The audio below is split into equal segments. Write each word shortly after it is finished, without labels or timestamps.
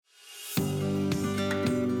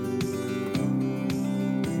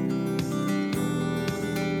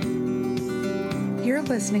You're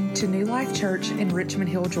listening to New Life Church in Richmond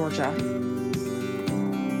Hill, Georgia.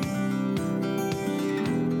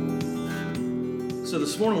 So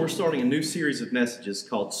this morning we're starting a new series of messages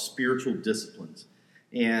called Spiritual Disciplines.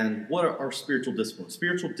 And what are spiritual disciplines?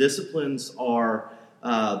 Spiritual disciplines are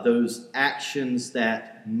those actions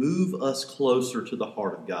that move us closer to the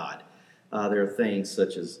heart of God. There are things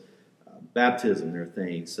such as baptism. There are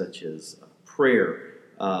things such as prayer,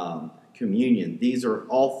 communion. These are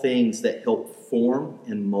all things that help form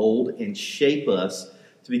and mold and shape us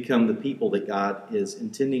to become the people that God is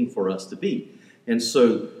intending for us to be. And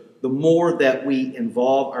so the more that we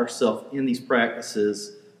involve ourselves in these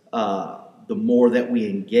practices, the more that we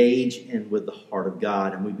engage in with the heart of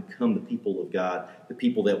God and we become the people of God, the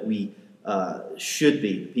people that we should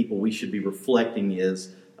be, the people we should be reflecting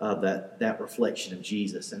is that reflection of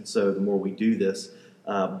Jesus. And so the more we do this,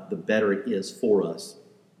 the better it is for us.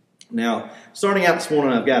 Now, starting out this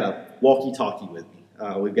morning, I've got a walkie-talkie with me.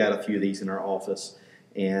 We've got a few of these in our office,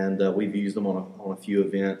 and we've used them on a few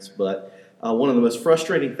events. But one of the most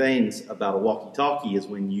frustrating things about a walkie-talkie is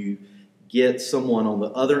when you get someone on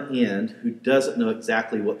the other end who doesn't know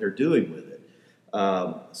exactly what they're doing with it.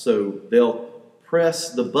 So they'll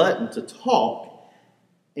press the button to talk,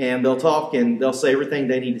 and they'll talk and they'll say everything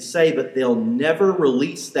they need to say, but they'll never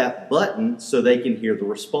release that button so they can hear the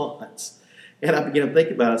response. And I began to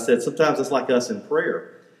think about it. I said, sometimes it's like us in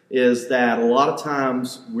prayer, is that a lot of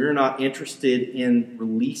times we're not interested in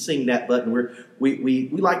releasing that button. We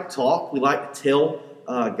like to talk. We like to tell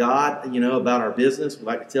God, about our business. We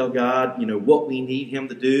like to tell God, what we need Him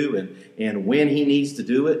to do and when He needs to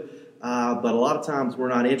do it. But a lot of times we're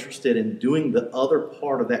not interested in doing the other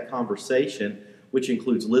part of that conversation, which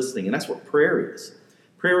includes listening. And that's what prayer is.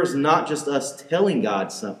 Prayer is not just us telling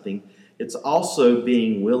God something. It's also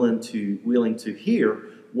being willing to hear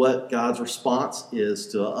what God's response is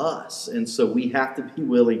to us. And so we have to be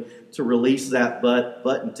willing to release that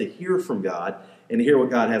button to hear from God and to hear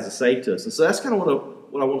what God has to say to us. And so that's kind of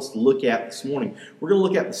what I want us to look at this morning. We're going to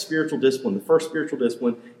look at the spiritual discipline. The first spiritual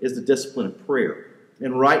discipline is the discipline of prayer.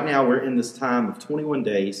 And right now we're in this time of 21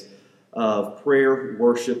 days of prayer,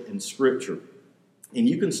 worship, and Scripture. And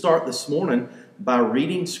you can start this morning by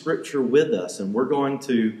reading Scripture with us. And we're going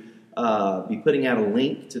to be putting out a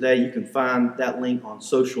link today. You can find that link on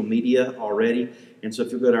social media already. And so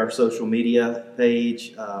if you go to our social media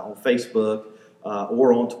page on Facebook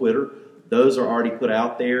or on Twitter, those are already put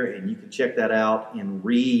out there, and you can check that out and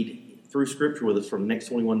read through Scripture with us for the next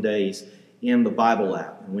 21 days in the Bible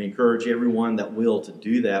app. And we encourage everyone that will to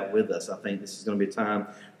do that with us. I think this is going to be a time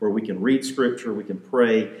where we can read Scripture, we can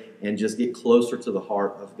pray, and just get closer to the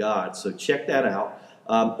heart of God. So check that out.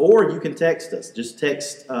 Or you can text us. Just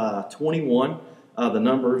text 21, the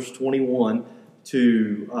numbers 21,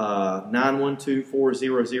 to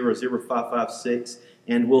 912-400-0556,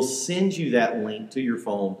 and we'll send you that link to your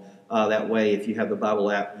phone. That way, if you have the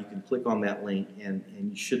Bible app, you can click on that link, and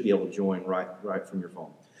you should be able to join right from your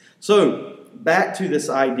phone. So, back to this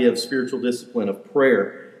idea of spiritual discipline of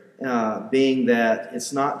prayer, being that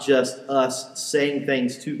it's not just us saying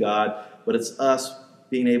things to God, but it's us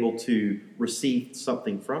being able to receive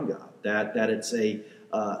something from God. That it's a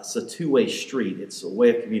two-way street. It's a way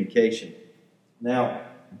of communication. Now,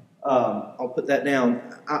 I'll put that down.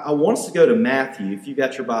 I want us to go to Matthew. If you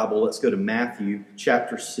got your Bible, let's go to Matthew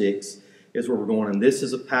chapter 6 is where we're going. And this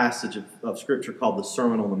is a passage of Scripture called the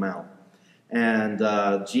Sermon on the Mount. And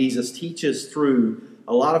Jesus teaches through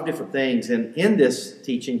a lot of different things. And in this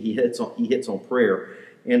teaching, he hits on prayer.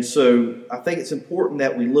 And so I think it's important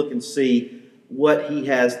that we look and see what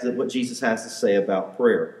Jesus has to say about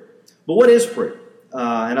prayer. But what is prayer?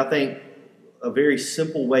 And I think a very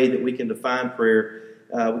simple way that we can define prayer,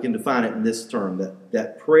 we can define it in this term,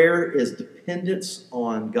 that prayer is dependence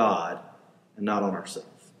on God and not on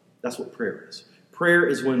ourselves. That's what prayer is. Prayer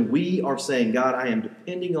is when we are saying, God, I am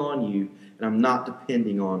depending on you, and I'm not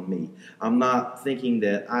depending on me. I'm not thinking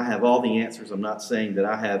that I have all the answers. I'm not saying that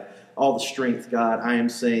I have all the strength, God. I am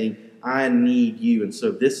saying, I need you. And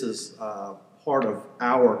so this is part of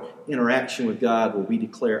our interaction with God where we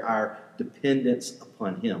declare our dependence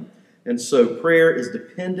upon Him. And so prayer is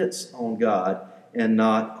dependence on God and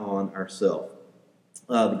not on ourselves.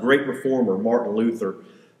 The great reformer, Martin Luther,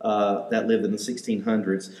 that lived in the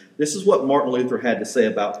 1600s, this is what Martin Luther had to say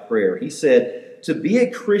about prayer. He said, "To be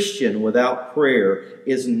a Christian without prayer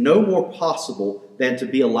is no more possible than to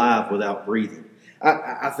be alive without breathing."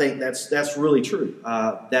 I think that's really true.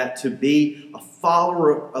 That to be a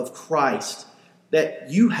follower of Christ, that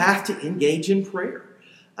you have to engage in prayer.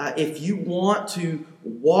 If you want to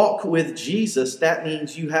walk with Jesus, that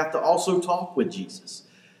means you have to also talk with Jesus.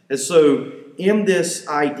 And so in this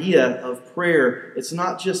idea of prayer, it's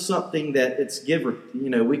not just something that it's giver.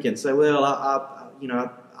 We can say, well,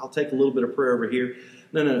 I'll take a little bit of prayer over here.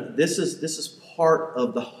 No. This is part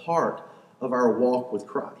of the heart of our walk with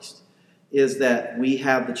Christ, is that we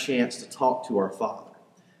have the chance to talk to our Father.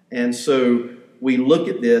 And so we look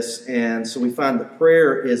at this, and so we find that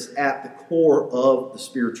prayer is at the core of the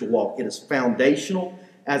spiritual walk. It is foundational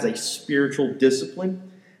as a spiritual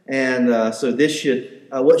discipline. And so this should,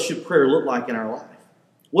 what should prayer look like in our life?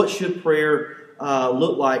 What should prayer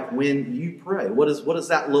look like when you pray? What does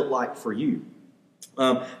that look like for you?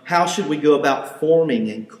 How should we go about forming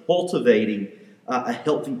and cultivating a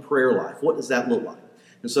healthy prayer life? What does that look like?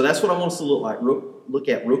 And so that's what I want us to look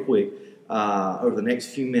at real quick over the next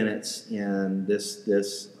few minutes in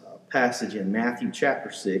this passage in Matthew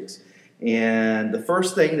chapter 6. And the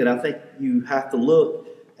first thing that I think you have to look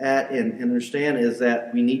at and understand is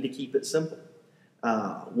that we need to keep it simple.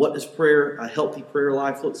 What does a healthy prayer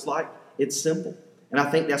life looks like? It's simple. And I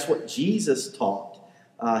think that's what Jesus taught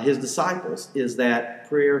his disciples, is that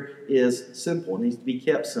prayer is simple. It needs to be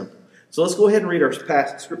kept simple. So let's go ahead and read our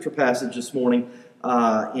scripture passage this morning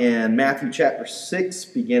in Matthew chapter 6,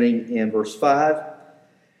 beginning in verse 5.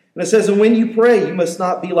 And it says, "And when you pray, you must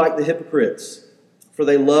not be like the hypocrites, for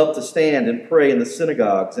they love to stand and pray in the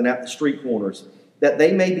synagogues and at the street corners, that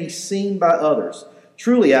they may be seen by others.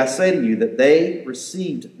 Truly, I say to you that they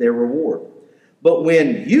received their reward. But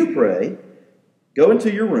when you pray, go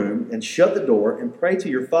into your room and shut the door and pray to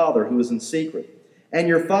your Father who is in secret. And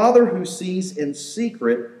your Father who sees in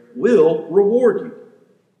secret will reward you.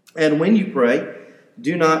 And when you pray,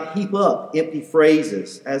 do not heap up empty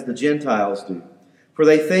phrases as the Gentiles do, for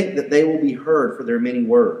they think that they will be heard for their many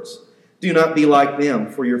words. Do not be like them,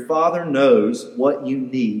 for your Father knows what you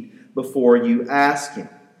need before you ask Him."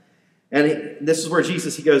 And this is where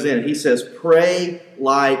Jesus, he goes in and he says, pray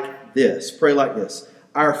like this. Pray like this.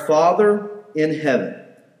 "Our Father in heaven,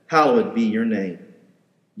 hallowed be your name.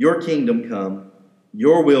 Your kingdom come,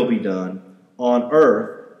 your will be done, on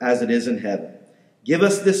earth as it is in heaven. Give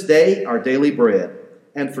us this day our daily bread,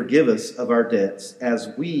 and forgive us of our debts, as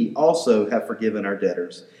we also have forgiven our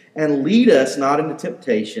debtors. And lead us not into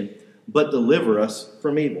temptation, but deliver us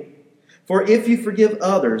from evil. For if you forgive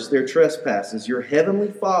others their trespasses, your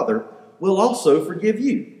heavenly Father will also forgive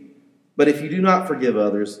you. But if you do not forgive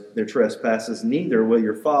others their trespasses, neither will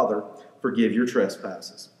your Father forgive your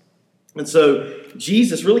trespasses." And so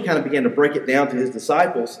Jesus really kind of began to break it down to his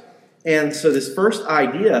disciples. And so this first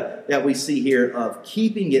idea that we see here of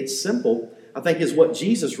keeping it simple, I think, is what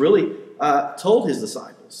Jesus really told his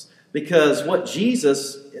disciples. Because what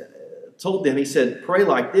Jesus told them, he said, pray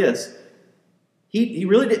like this. He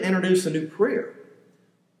really didn't introduce a new prayer.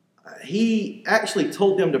 He actually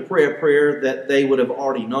told them to pray a prayer that they would have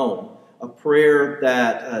already known, a prayer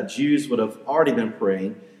that Jews would have already been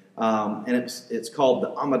praying, and it's called the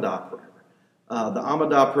Amidah prayer. The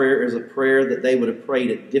Amidah prayer is a prayer that they would have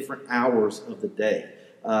prayed at different hours of the day.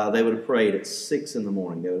 They would have prayed at 6 in the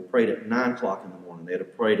morning. They would have prayed at 9 o'clock in the morning. They would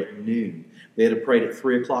have prayed at noon. They would have prayed at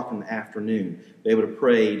 3 o'clock in the afternoon. They would have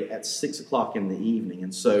prayed at 6 o'clock in the evening.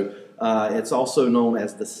 And so it's also known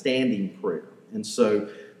as the standing prayer. And so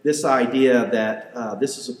this idea that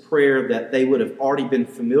this is a prayer that they would have already been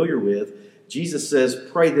familiar with, Jesus says,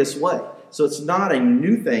 pray this way. So it's not a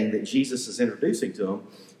new thing that Jesus is introducing to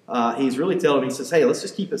them. He's really telling them, he says, hey, let's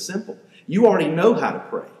just keep it simple. You already know how to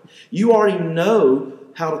pray. You already know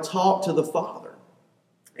how to talk to the Father.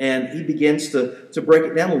 And he begins to break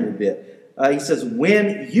it down a little bit. He says,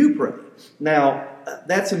 when you pray. Now,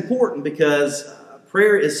 that's important because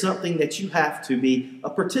prayer is something that you have to be a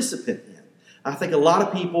participant in. I think a lot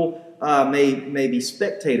of people may be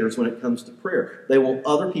spectators when it comes to prayer. They want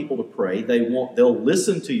other people to pray. They'll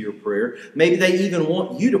listen to your prayer. Maybe they even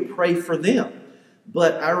want you to pray for them.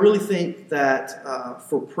 But I really think that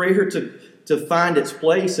for prayer to find its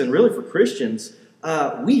place, and really for Christians,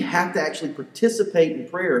 we have to actually participate in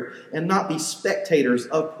prayer and not be spectators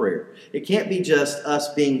of prayer. It can't be just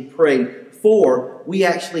us being prayed for. We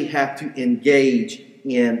actually have to engage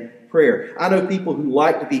in prayer. I know people who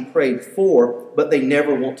like to be prayed for, but they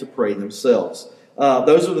never want to pray themselves.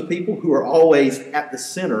 Those are the people who are always at the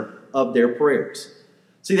center of their prayers.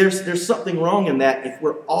 See, there's something wrong in that. If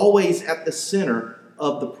we're always at the center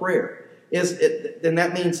of the prayer, then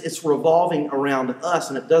that means it's revolving around us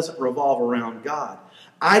and it doesn't revolve around God.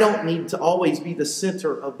 I don't need to always be the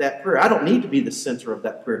center of that prayer. I don't need to be the center of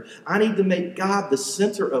that prayer. I need to make God the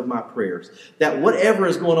center of my prayers. That whatever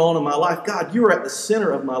is going on in my life, God, you're at the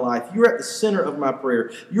center of my life. You're at the center of my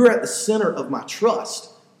prayer. You're at the center of my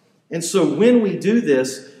trust. And so when we do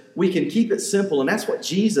this, we can keep it simple. And that's what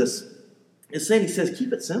Jesus is saying, he says,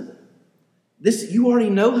 keep it simple. This, you already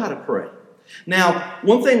know how to pray. Now,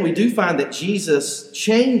 one thing we do find that Jesus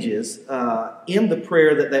changes in the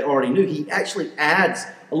prayer that they already knew. He actually adds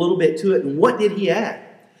a little bit to it. And what did he add?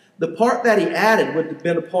 The part that he added would have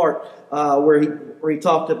been a part where he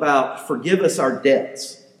talked about, forgive us our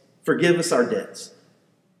debts. Forgive us our debts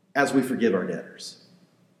as we forgive our debtors.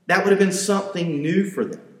 That would have been something new for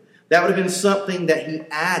them. That would have been something that he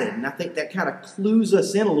added. And I think that kind of clues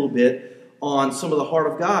us in a little bit on some of the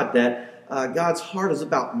heart of God, that God's heart is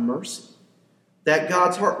about mercy. That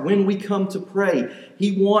God's heart, when we come to pray,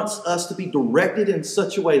 he wants us to be directed in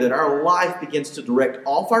such a way that our life begins to direct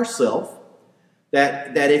off ourselves.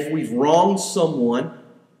 That if we've wronged someone,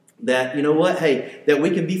 that, you know what, hey, that we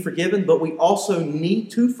can be forgiven, but we also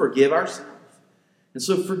need to forgive ourselves. And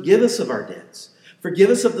so forgive us of our debts. Forgive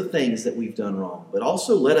us of the things that we've done wrong. But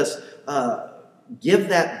also let us give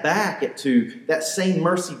that back to that same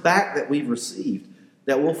mercy back that we've received,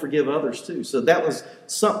 that we'll forgive others too. So that was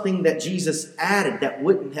something that Jesus added that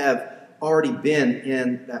wouldn't have already been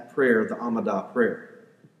in that prayer, the Amidah prayer.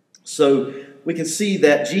 So we can see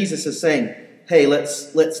that Jesus is saying, hey,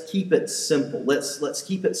 let's keep it simple. Let's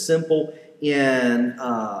keep it simple in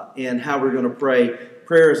how we're going to pray.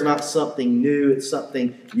 Prayer is not something new. It's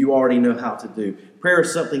something you already know how to do. Prayer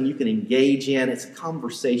is something you can engage in. It's a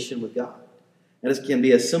conversation with God. And it can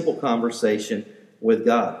be a simple conversation with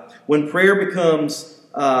God. When prayer becomes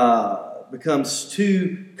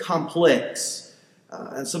too complex,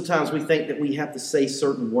 and sometimes we think that we have to say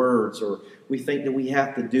certain words, or we think that we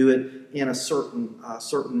have to do it in a certain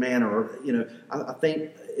manner. Or, I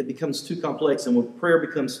think it becomes too complex, and when prayer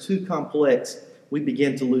becomes too complex, we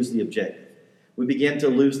begin to lose the objective. We begin to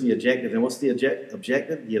lose the objective. And what's the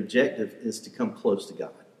objective? The objective is to come close to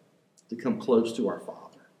God, to come close to our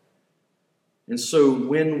Father. And so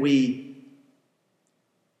when we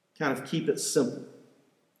kind of keep it simple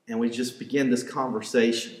and we just begin this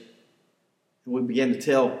conversation and we begin to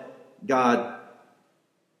tell God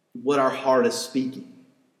what our heart is speaking,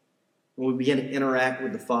 and we begin to interact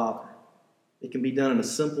with the Father, it can be done in a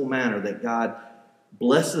simple manner that God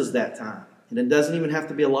blesses that time. And it doesn't even have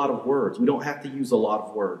to be a lot of words. We don't have to use a lot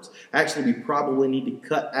of words. Actually, we probably need to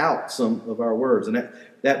cut out some of our words. And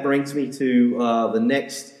that brings me to the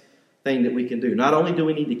next thing that we can do. Not only do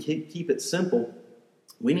we need to keep it simple,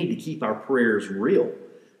 we need to keep our prayers real.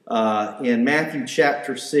 In Matthew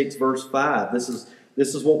chapter 6, verse 5, this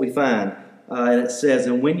is what we find. And it says,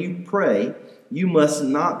 and when you pray, you must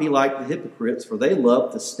not be like the hypocrites, for they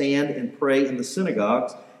love to stand and pray in the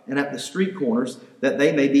synagogues and at the street corners, that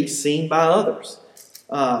they may be seen by others.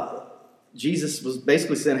 Jesus was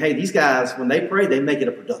basically saying, hey, these guys, when they pray, they make it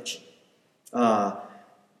a production.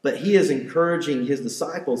 But he is encouraging his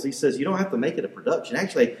disciples. He says, you don't have to make it a production.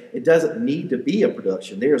 Actually, it doesn't need to be a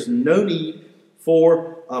production. There's no need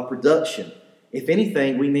for a production. If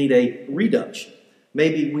anything, we need a reduction.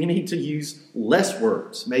 Maybe we need to use less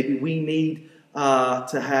words. Maybe we need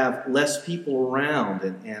to have less people around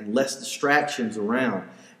and less distractions around.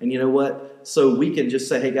 And you know what? So we can just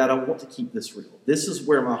say, hey, God, I want to keep this real. This is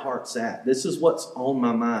where my heart's at. This is what's on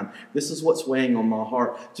my mind. This is what's weighing on my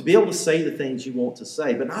heart. To be able to say the things you want to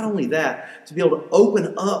say. But not only that, to be able to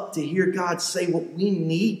open up to hear God say what we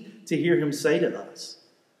need to hear him say to us.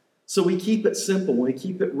 So we keep it simple. We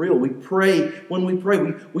keep it real. We pray. When we pray,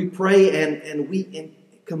 we pray and we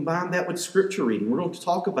combine that with scripture reading. We're going to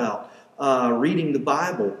talk about reading the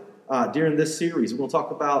Bible during this series. We're going to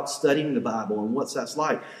talk about studying the Bible and what that's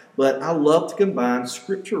like. But I love to combine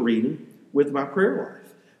scripture reading with my prayer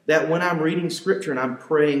life. That when I'm reading scripture and I'm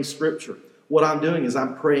praying scripture, what I'm doing is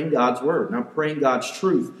I'm praying God's word and I'm praying God's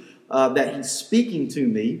truth that he's speaking to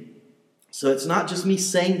me. So it's not just me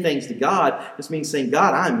saying things to God. It's me saying,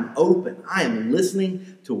 God, I'm open. I am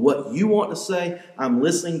listening to what you want to say. I'm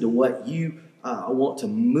listening to what you want to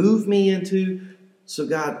move me into. So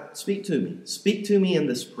God, speak to me. Speak to me in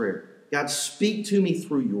this prayer. God, speak to me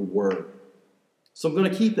through your word. So I'm going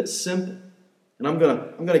to keep it simple. And I'm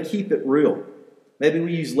going to keep it real. Maybe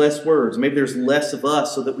we use less words. Maybe there's less of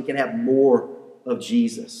us so that we can have more of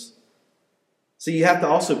Jesus. So you have to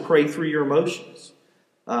also pray through your emotions.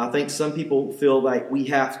 I think some people feel like we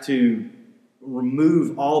have to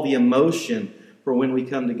remove all the emotion for when we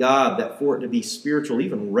come to God, that for it to be spiritual,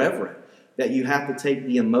 even reverent, that you have to take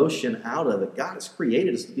the emotion out of it. God has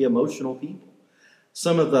created us to be emotional people.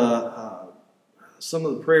 Some of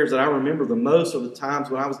the prayers that I remember the most are the times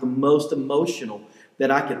when I was the most emotional,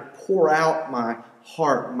 that I could pour out my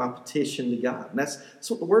heart, my petition to God. And that's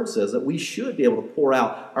what the Word says, that we should be able to pour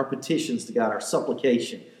out our petitions to God, our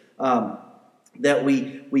supplication, that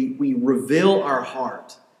we reveal our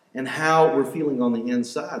heart and how we're feeling on the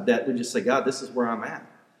inside, that we just say, God, this is where I'm at.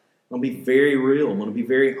 I'm going to be very real. I'm going to be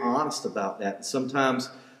very honest about that. And sometimes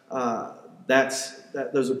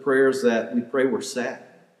those are prayers that we pray we're sad.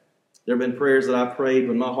 There have been prayers that I've prayed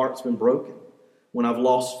when my heart's been broken, when I've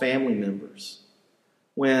lost family members,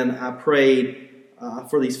 when I prayed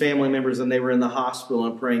for these family members and they were in the hospital,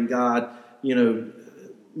 and praying, God,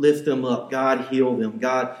 lift them up, God, heal them,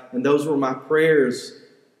 God. And those were my prayers,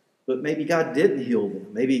 but maybe God didn't heal them.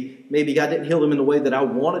 Maybe God didn't heal them in the way that I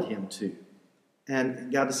wanted Him to.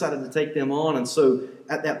 And God decided to take them on. And so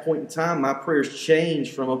at that point in time, my prayers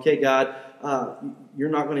changed from, okay, God, you're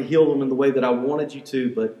not going to heal them in the way that I wanted you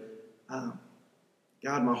to, but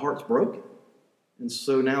God, my heart's broken. And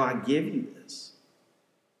so now I give you this.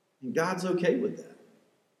 And God's okay with that.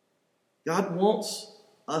 God wants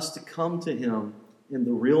us to come to Him in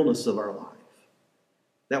the realness of our life.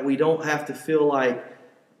 That we don't have to feel like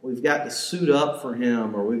we've got to suit up for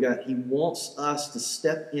Him, or He wants us to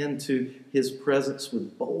step into His presence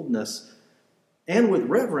with boldness and with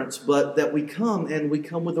reverence, but that we come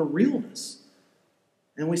with a realness.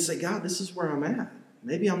 And we say, God, this is where I'm at.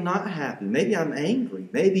 Maybe I'm not happy. Maybe I'm angry.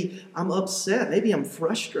 Maybe I'm upset. Maybe I'm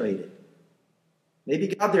frustrated. Maybe,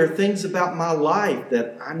 God, there are things about my life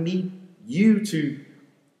that I need you to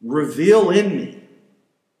reveal in me.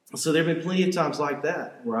 So there have been plenty of times like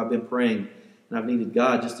that where I've been praying and I've needed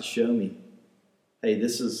God just to show me, hey,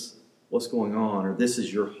 this is what's going on, or this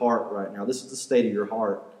is your heart right now. This is the state of your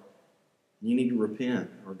heart. You need to repent.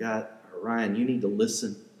 Or God, or Ryan, you need to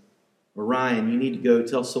listen. Or Ryan, you need to go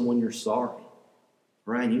tell someone you're sorry.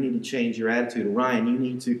 Ryan, you need to change your attitude. Or Ryan, you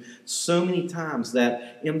need to. So many times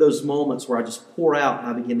that in those moments where I just pour out and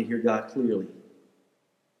I begin to hear God clearly,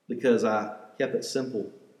 because I kept it simple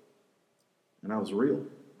and I was real.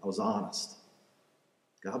 I was honest.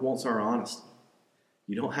 God wants our honesty.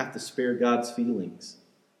 You don't have to spare God's feelings.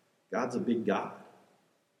 God's a big God.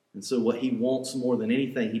 And so what He wants more than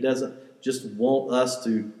anything, He doesn't just want us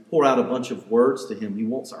to pour out a bunch of words to Him. He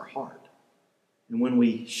wants our heart. And when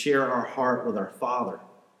we share our heart with our Father,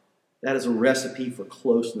 that is a recipe for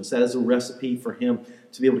closeness. That is a recipe for Him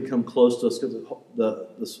to be able to come close to us. Because the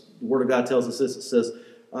Word of God tells us this. It says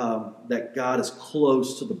that God is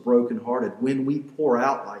close to the brokenhearted. When we pour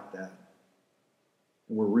out like that,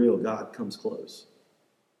 and we're real, God comes close.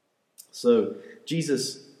 So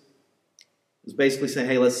Jesus is basically saying,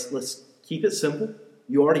 hey, let's keep it simple.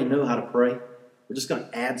 You already know how to pray. We're just going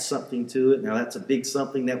to add something to it. Now, that's a big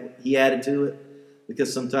something that He added to it,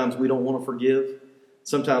 because sometimes we don't want to forgive.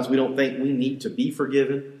 Sometimes we don't think we need to be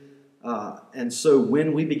forgiven. And so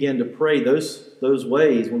when we begin to pray those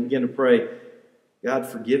ways, when we begin to pray, God,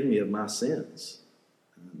 forgive me of my sins.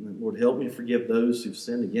 Lord, help me to forgive those who've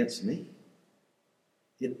sinned against me.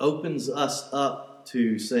 It opens us up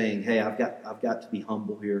to saying, hey, I've got to be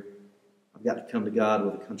humble here. I've got to come to God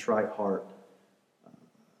with a contrite heart.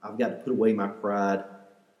 I've got to put away my pride,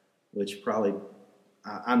 which probably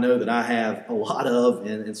I know that I have a lot of,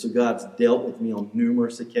 and so God's dealt with me on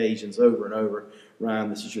numerous occasions over and over. Ryan,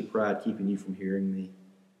 this is your pride keeping you from hearing me.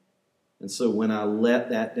 And so when I let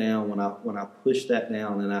that down, when I push that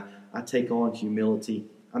down and I take on humility,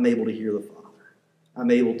 I'm able to hear the Father.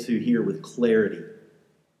 I'm able to hear with clarity.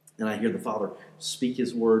 And I hear the Father speak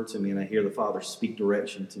His word to me, and I hear the Father speak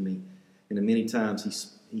direction to me. And many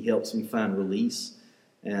times He helps me find release,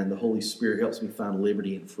 and the Holy Spirit helps me find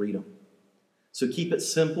liberty and freedom. So keep it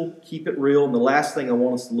simple, keep it real. And the last thing I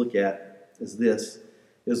want us to look at is this,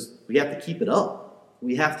 is we have to keep it up.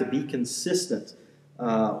 We have to be consistent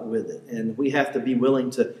with it. And we have to be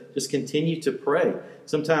willing to just continue to pray.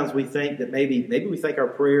 Sometimes we think that maybe we think our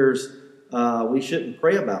prayers, we shouldn't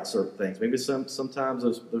pray about certain things. Maybe sometimes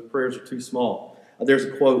those prayers are too small. There's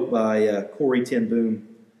a quote by Corrie ten Boom.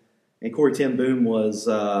 And Corrie ten Boom was,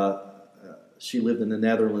 she lived in the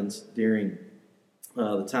Netherlands during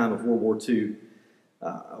the time of World War II,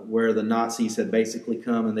 where the Nazis had basically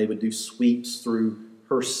come and they would do sweeps through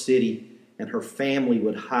her city, and her family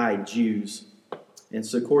would hide Jews. And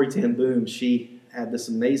so Corrie ten Boom, she had this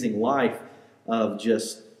amazing life of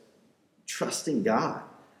just trusting God.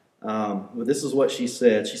 Well, this is what she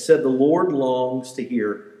said. She said, "The Lord longs to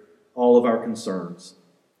hear all of our concerns.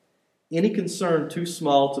 Any concern too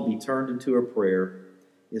small to be turned into a prayer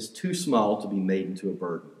is too small to be made into a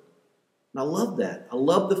burden." And I love that. I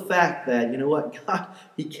love the fact that, you know what, God,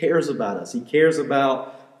 He cares about us. He cares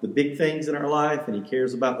about the big things in our life, and He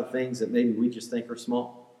cares about the things that maybe we just think are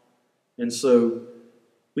small. And so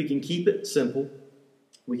we can keep it simple.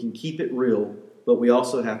 We can keep it real, but we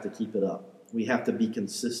also have to keep it up. We have to be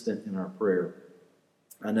consistent in our prayer.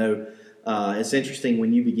 I know it's interesting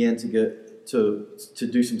when you begin to go to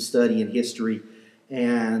do some study in history,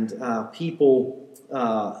 and people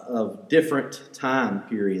of different time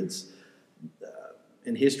periods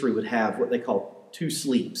in history would have what they call two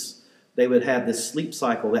sleeps. They would have this sleep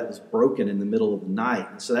cycle that was broken in the middle of the night.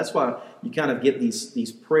 And so that's why you kind of get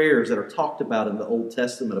these prayers that are talked about in the Old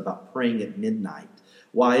Testament about praying at midnight.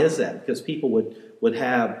 Why is that? Because people would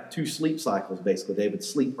have two sleep cycles, basically. They would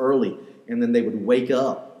sleep early, and then they would wake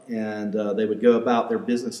up, and they would go about their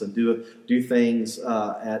business and do things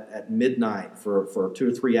at midnight for 2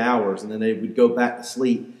 or 3 hours, and then they would go back to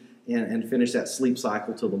sleep and finish that sleep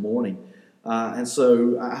cycle till the morning. And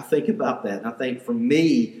so I think about that, and I think for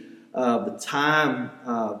me, the time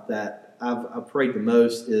that I've prayed the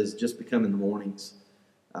most is just becoming the mornings,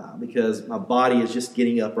 because my body is just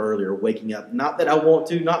getting up earlier, waking up. Not that I want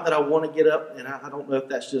to, not that I want to get up, and I don't know if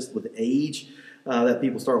that's just with age that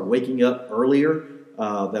people start waking up earlier,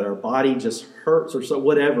 that our body just hurts or so,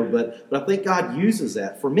 whatever. But I think God uses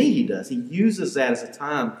that. For me, He does. He uses that as a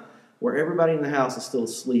time where everybody in the house is still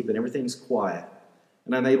asleep and everything's quiet.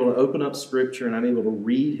 And I'm able to open up Scripture and I'm able to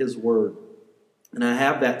read His Word. And I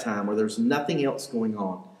have that time where there's nothing else going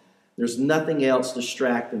on. There's nothing else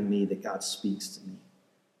distracting me that God speaks to me.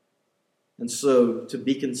 And so to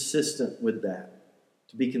be consistent with that,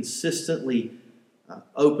 to be consistently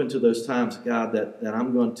open to those times, God, that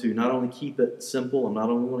I'm going to not only keep it simple, I'm not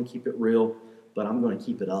only going to keep it real, but I'm going to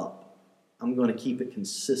keep it up. I'm going to keep it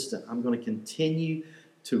consistent. I'm going to continue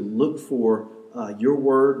to look for your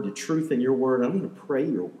word, the truth in your word. I'm going to pray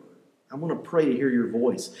your word. I'm going to pray to hear your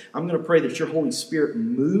voice. I'm going to pray that your Holy Spirit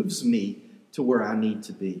moves me to where I need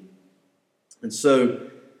to be. And so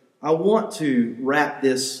I want to wrap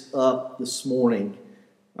this up this morning,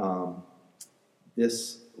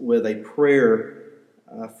 with a prayer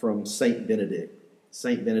from Saint Benedict.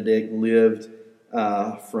 Saint Benedict lived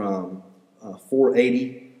from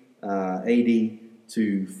 480 AD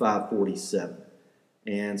to 547.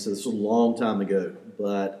 And so this was a long time ago.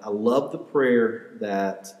 But I love the prayer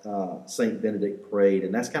that Saint Benedict prayed.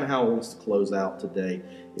 And that's kind of how I want us to close out today,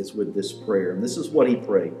 is with this prayer. And this is what he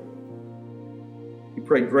prayed. He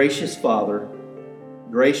prayed, "Gracious Father,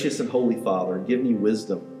 gracious and holy Father, give me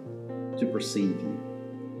wisdom to perceive you,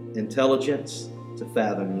 intelligence to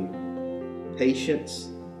fathom you, patience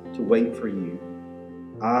to wait for you,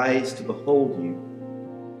 eyes to behold you,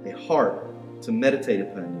 a heart to meditate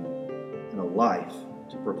upon you, and a life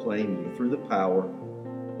to proclaim you through the power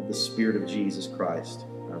of the Spirit of Jesus Christ,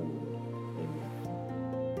 our Lord."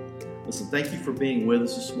 Amen. Listen, thank you for being with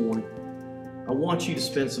us this morning. I want you to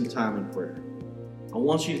spend some time in prayer. I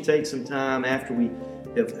want you to take some time after we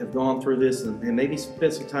have gone through this and maybe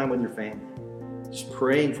spend some time with your family. Just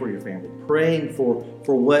praying for your family, praying for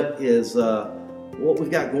what we've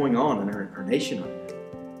got going on in our nation right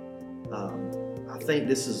now. I think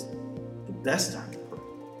this is the best time to pray.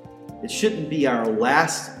 It shouldn't be our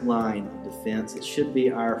last line of defense. It should be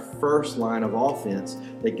our first line of offense.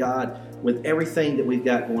 That God, with everything that we've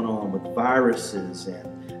got going on with viruses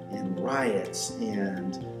and riots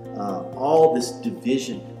and all this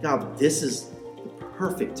division, God, this is the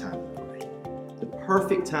perfect time to pray. The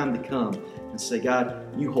perfect time to come and say, God,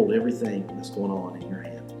 you hold everything that's going on in your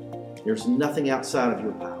hand. There's nothing outside of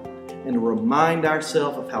your power. And to remind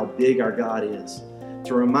ourselves of how big our God is.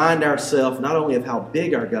 To remind ourselves not only of how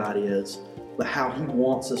big our God is, but how He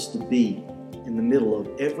wants us to be in the middle of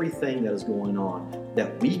everything that is going on,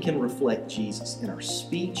 that we can reflect Jesus in our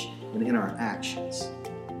speech and in our actions.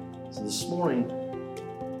 So this morning,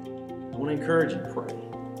 I want to encourage you to pray.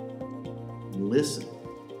 And listen.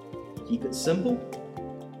 Keep it simple.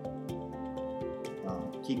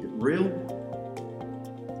 Keep it real.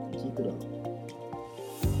 And keep it up.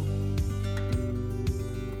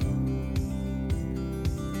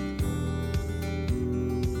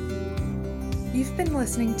 You've been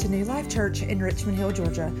listening to New Life Church in Richmond Hill,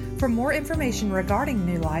 Georgia. For more information regarding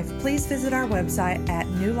New Life, please visit our website at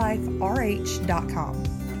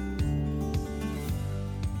newliferh.com.